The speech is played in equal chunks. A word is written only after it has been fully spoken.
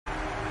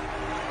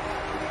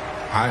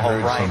I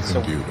heard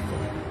something beautiful.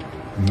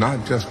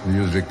 Not just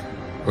music,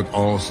 but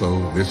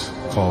also this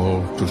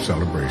call to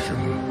celebration.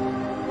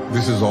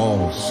 This is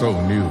all so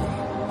new.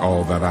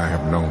 All that I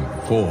have known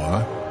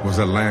before was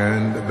a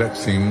land that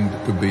seemed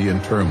to be in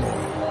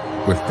turmoil,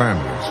 with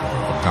families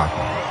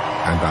forgotten,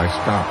 and I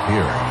stopped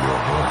hearing your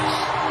voice.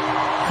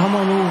 Come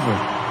on over.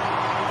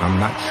 I'm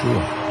not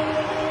sure.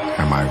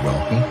 Am I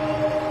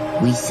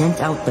welcome? We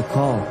sent out the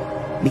call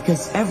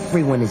because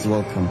everyone is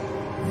welcome.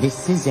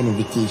 This is an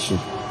invitation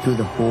to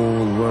the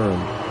whole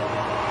world.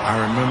 I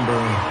remember,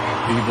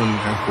 even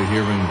after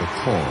hearing the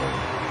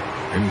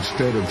call,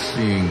 instead of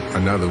seeing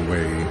another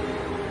way,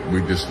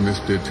 we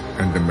dismissed it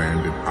and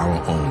demanded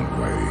our own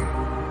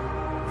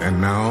way.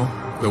 And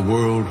now, the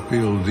world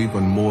feels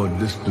even more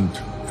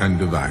distant and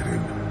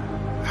divided.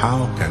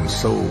 How can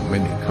so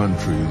many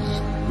countries,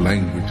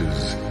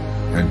 languages,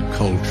 and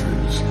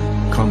cultures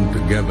come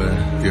together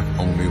if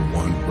only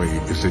one way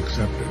is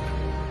accepted?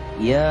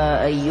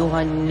 يا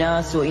أيها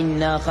الناس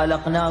إنا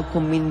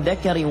خلقناكم من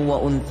ذكر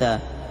وأنثى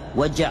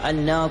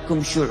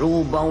وجعلناكم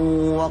شعوبا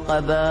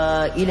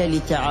وقبائل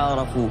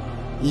لتعارفوا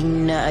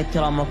إن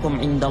أكرمكم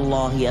عند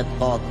الله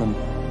أتقاكم.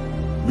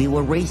 We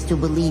were raised to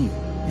believe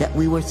that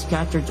we were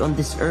scattered on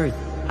this earth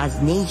as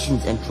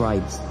nations and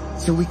tribes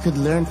so we could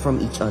learn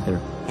from each other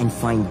and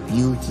find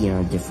beauty in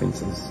our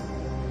differences.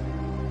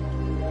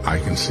 I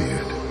can see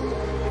it.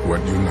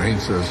 What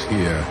unites us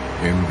here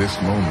in this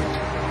moment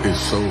is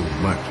so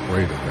much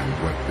greater than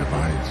what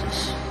divides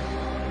us.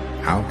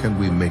 How can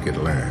we make it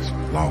last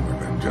longer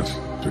than just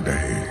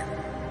today?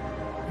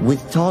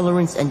 With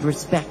tolerance and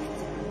respect,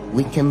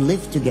 we can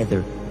live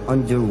together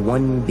under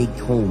one big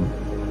home.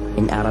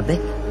 In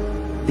Arabic,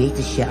 Beit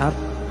al-Sha'ar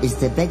is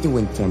the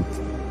Bedouin tent.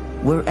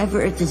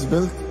 Wherever it is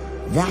built,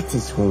 that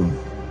is home.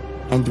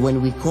 And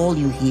when we call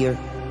you here,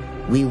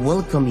 we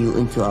welcome you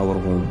into our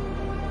home.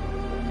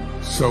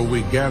 So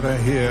we gather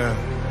here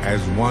as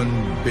one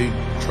big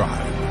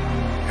tribe,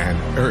 and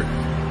Earth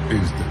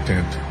is the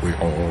tent we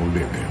all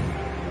live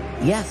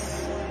in.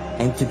 Yes,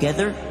 and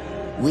together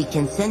we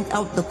can send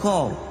out the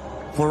call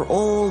for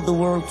all the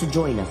world to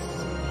join us.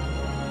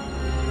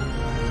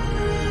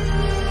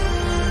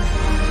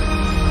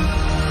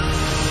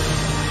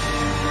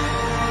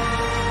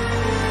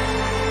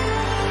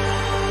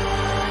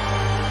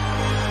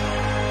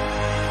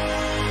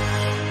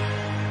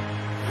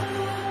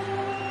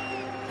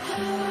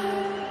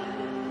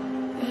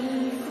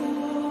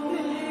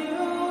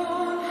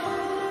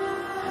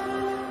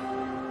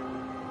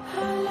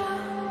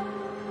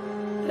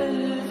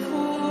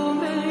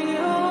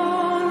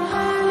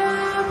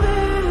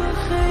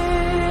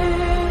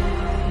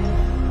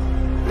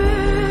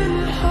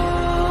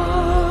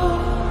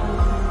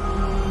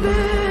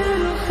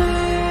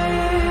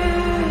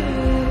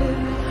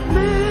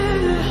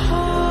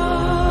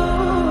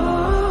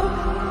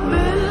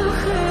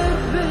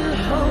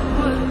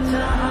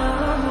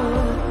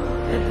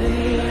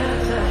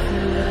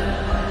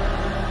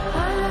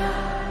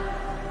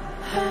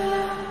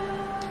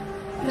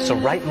 So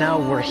right now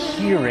we're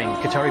hearing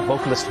Qatari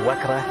vocalist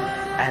Wakra,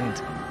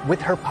 and with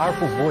her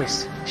powerful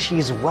voice,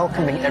 she's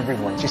welcoming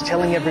everyone. She's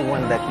telling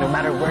everyone that no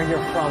matter where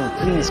you're from,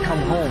 please come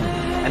home.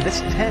 And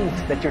this tent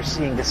that you're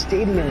seeing, the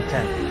stadium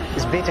tent,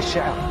 is Beit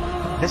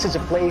al-Sha'ar. This is a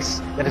place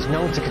that is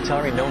known to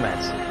Qatari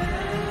nomads.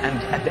 And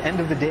at the end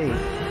of the day,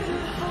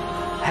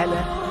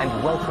 hala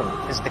and welcome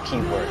is the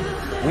key word.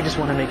 We just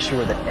want to make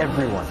sure that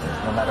everyone,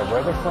 no matter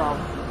where they're from,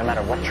 no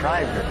matter what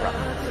tribe you're from,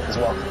 is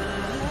welcome.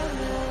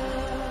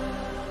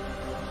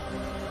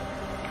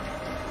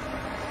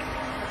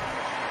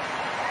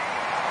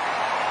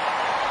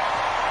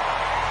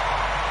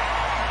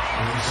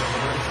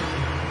 Celebration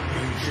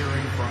in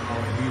cheering for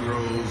our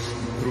heroes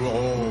through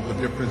all the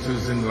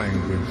differences in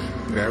language.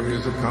 There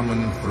is a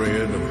common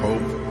thread of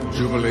hope,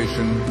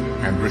 jubilation,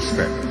 and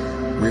respect.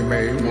 We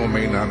may or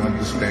may not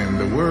understand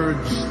the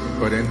words,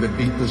 but in the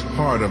deepest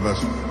part of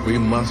us, we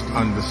must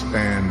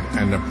understand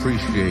and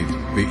appreciate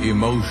the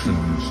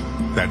emotions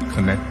that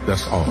connect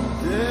us all.